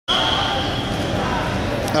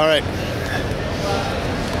All right.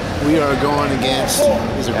 We are going against,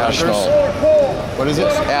 is it Ashnault. What is it?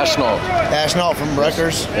 Ashnault. Ashnault from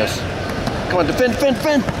Rutgers. Yes. Come on, defend.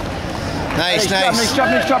 Nice. Nice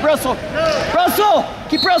job. Wrestle.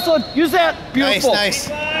 Keep wrestling. Use that. Beautiful. Nice.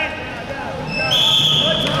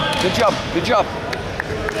 Good job.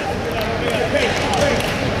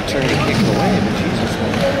 Trying to kick it away, but Jesus.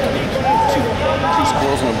 Two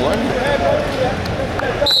squirrels in a blind.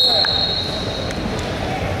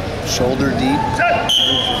 Shoulder deep.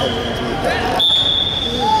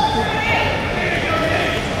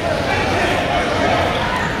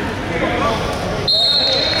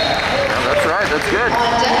 That's right. That's good.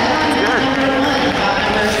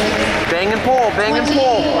 Bang and pull.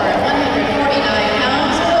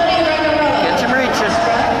 Get him reaching.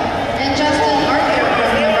 And Justin Arthur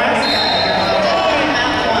from Nebraska.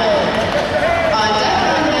 On deck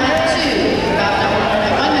on mat 2, bout number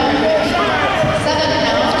 100. 7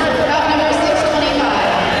 pounds, bout number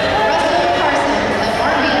 625. Russell Parsons of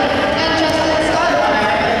Army and Justin Scott from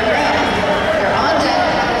Ground. They're on deck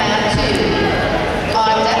on mat 2.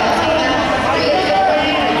 On deck on mat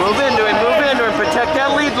 3. Move into him. Protect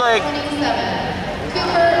that lead leg. 27.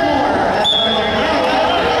 Cooper Moore of Northern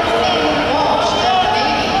Iowa and Sam Walsh of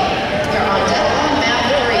Navy. They're on deck on mat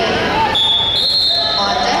 3.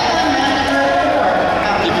 On deck on mat number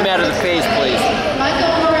 4. Keep him out of the face, please. Michael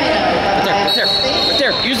Moreno of Iowa State. Right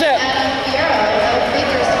there. Use that. Adam Fierro of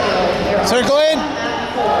Bakersfield. They're on Circle deck in. on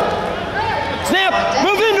mat 4. Snap.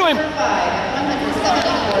 Move into him. 5 at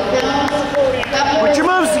 174 pounds. Put your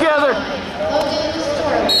moves together. Logan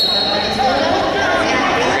Storley of Minnesota.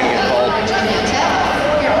 Virginia Tech.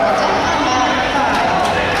 Here on deck on mat 5.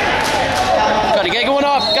 Gotta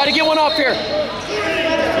get one off here.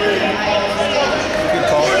 Good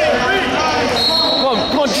call.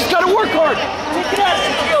 Come on, just gotta work hard. Pick it up.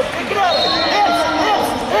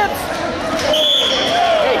 Hips.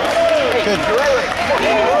 Hey. Good. You're right.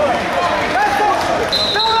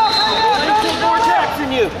 No more attacks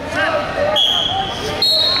in you.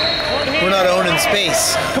 We're not owning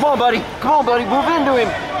space. Come on, buddy. Move into him.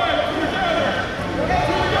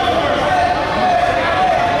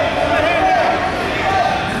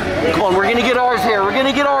 Come on, we're gonna get ours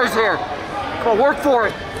here. Come on, work for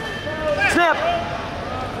it. Snap.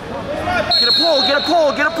 Get a pull. Yeah,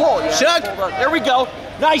 Chuck. there we go.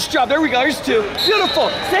 Nice job. There we go. Here's 2. Beautiful.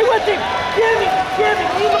 Stay with him. Give him.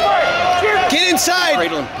 Leave the mark. Get inside.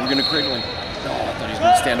 Cradle him. We're gonna cradle him. No, I thought he was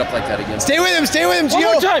gonna stand up like that again. Stay with him, Gio. One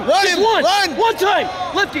more time. Run Just him. one. Run. One time.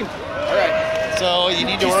 Lift him. All right. So you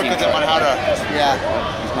need to work with him on how to,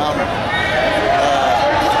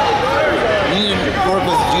 you need to work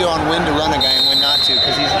with Gio on when to run a guy and when not to,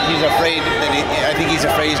 because he's afraid that I think he's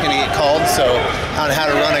afraid he's going to get called. So on how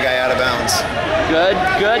to run a guy out of bounds. Good.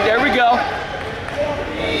 There we go.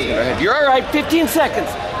 You're all right. 15 seconds.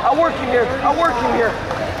 I'll work him here.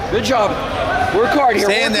 Good job. Work hard here.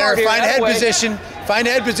 Stay in there. Find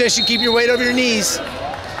head position. Keep your weight over your knees.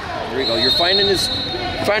 There we go. You're finding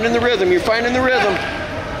the rhythm.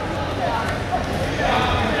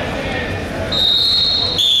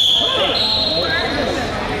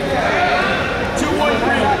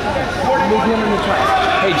 Move him in the trap.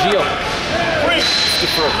 Hey, Gio.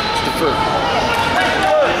 Defer.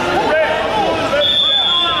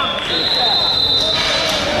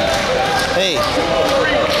 Hey,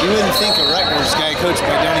 you wouldn't think a Rutgers guy coached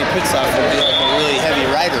by Donnie Pitsoff would be like a really heavy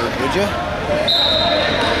rider, would you?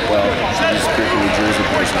 Well, he's a big New Jersey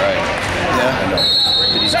place, right? Yeah. I know.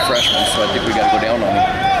 But he's a freshman, so I think we got to go down on him.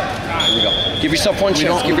 Here we go. Give yourself one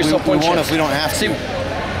chance. We won't if we don't have to.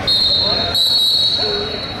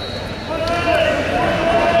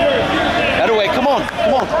 That away. Come on.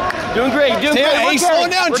 Doing great. He's slowing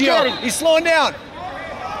down, Gio. He's slowing down.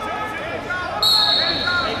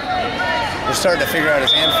 We're starting to figure out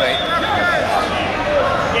his hand fight.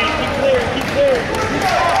 Keep clear.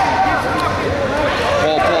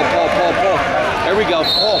 Pull. There we go.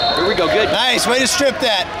 There we go. Good. Nice. Way to strip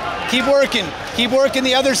that. Keep working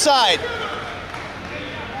the other side.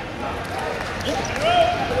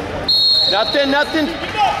 Nothing.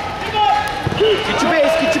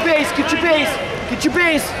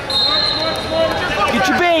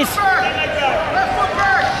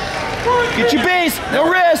 Get your base. No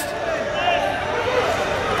wrist.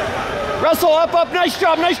 Russell, up. Nice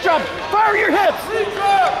job. Fire your hips.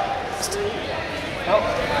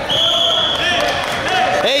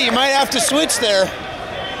 Hey, you might have to switch there.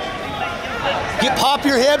 Pop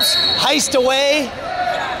your hips, heist away.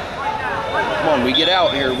 Come on, we get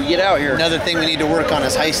out here. Another thing we need to work on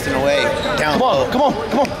is heisting away. Down low. Come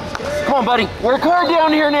on, buddy. Work hard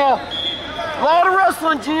down here now. A lot of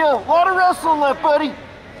wrestling, Gio. A lot of wrestling left, buddy.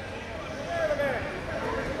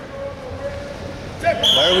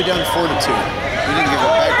 Why are we down 4-2? We didn't give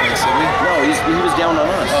it back once, did we? No, he was down on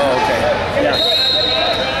us. Oh, okay. Yeah.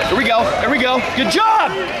 Here we go. Here we go. Good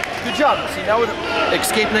job. Good job. See, now we're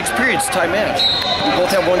escape next period. It's time match. We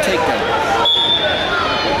both have one takedown.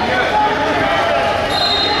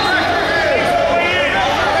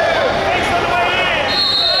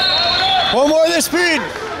 One more this period.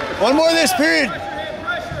 One more this period.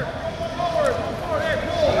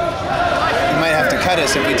 You might have to cut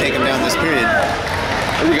us if we take him down this period.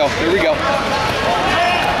 Here we go. Here we go.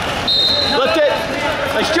 Lift it.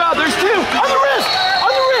 Nice job. There's two. On the wrist.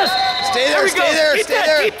 On the wrist. Stay there. Stay there. Keep Stay that,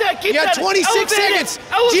 there. Keep that. Keep you got that. 26 seconds.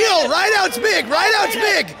 Gio, right out's big. Right out's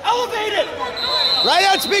big. Elevate it. Right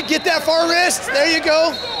out's big. Get that far wrist. There you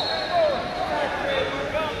go.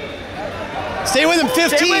 Stay with him.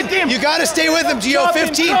 15. Stay with him. You got to stay with him, Gio.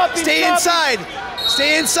 15. Stay inside.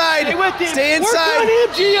 Stay inside. Stay with him. Stay inside. Work on him,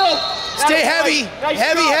 Gio. Stay heavy. Nice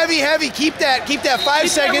Heavy, job. heavy, heavy. Keep that. Keep that. 5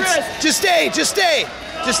 seconds. That wrist. Just stay. Just stay.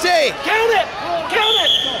 Just stay. Count it. Count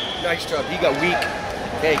it. Nice job. He got weak.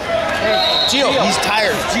 Hey. Hey. Gio, he's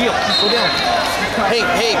tired. Gio, Go down. Hey,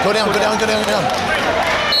 hey, go down, go down, go down, go down.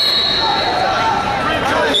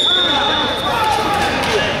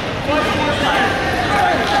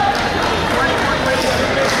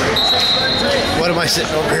 What am I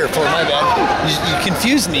sitting over here for? My bad. You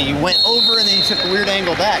confused me. You went over and then you took a weird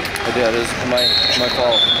angle back. I did. This is my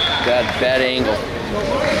fault. Bad angle.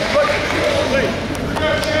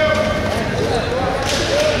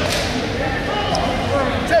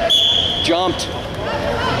 Jumped.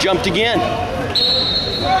 Jumped again.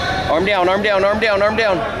 Arm down, arm down, arm down, arm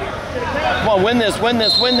down. Come on, win this, win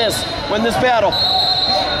this, win this. Win this battle.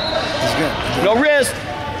 He's good. No wrist.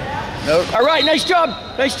 Nope. All right, nice job.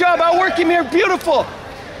 Nice job. Outwork him here. Beautiful.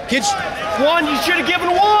 Get one. You should have given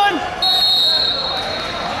one.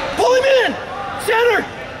 Pull him in. Center.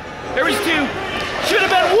 There was two. Should have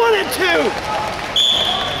been 1 and 2.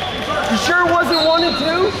 You sure it wasn't 1 and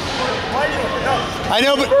 2? I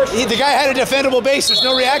know, but the guy had a defendable base. There's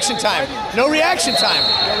no reaction time. No reaction time.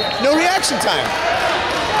 No reaction time.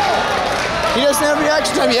 He doesn't have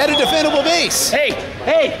reaction time. He had a defendable base. Hey,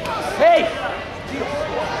 hey, hey.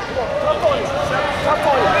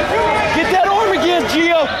 Get that arm again,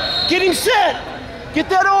 Gio. Get him set. Get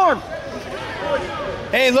that arm.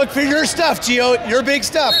 Hey, look for your stuff, Gio. Your big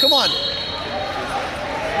stuff. Come on.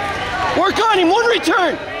 Work on him. One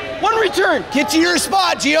return. One return. Get to your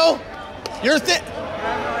spot, Gio. Your thing.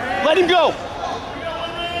 Let him go.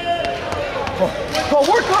 Go,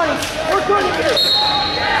 work on him. Work on him here.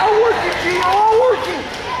 I'll work you, Gio. I'll work you.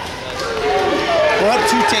 We're up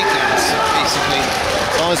 2 takedowns, basically,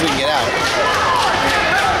 as long as we can get out.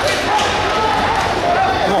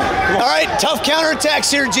 Come on, come on. All right, tough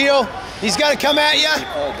counterattacks here, Gio. He's got to come at you.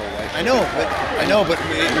 I know, but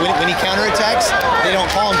when he counterattacks, they don't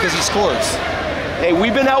call him because he scores. Hey,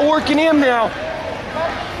 we've been outworking him now.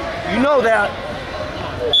 You know that.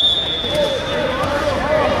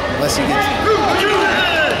 Unless he gets.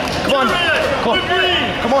 Come on, come on,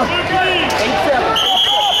 come on. 8-7.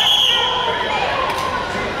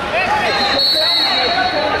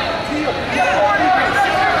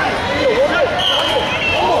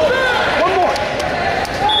 One more.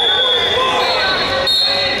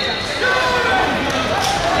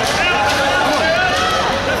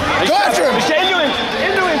 Go after him. Into him.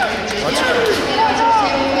 Into him.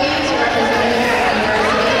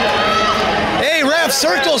 Hey, ref,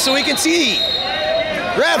 circle so we can see.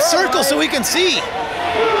 Ref, circle so we can see.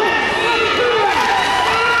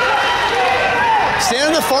 Stand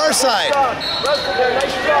on the far side.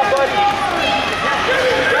 Nice job, buddy.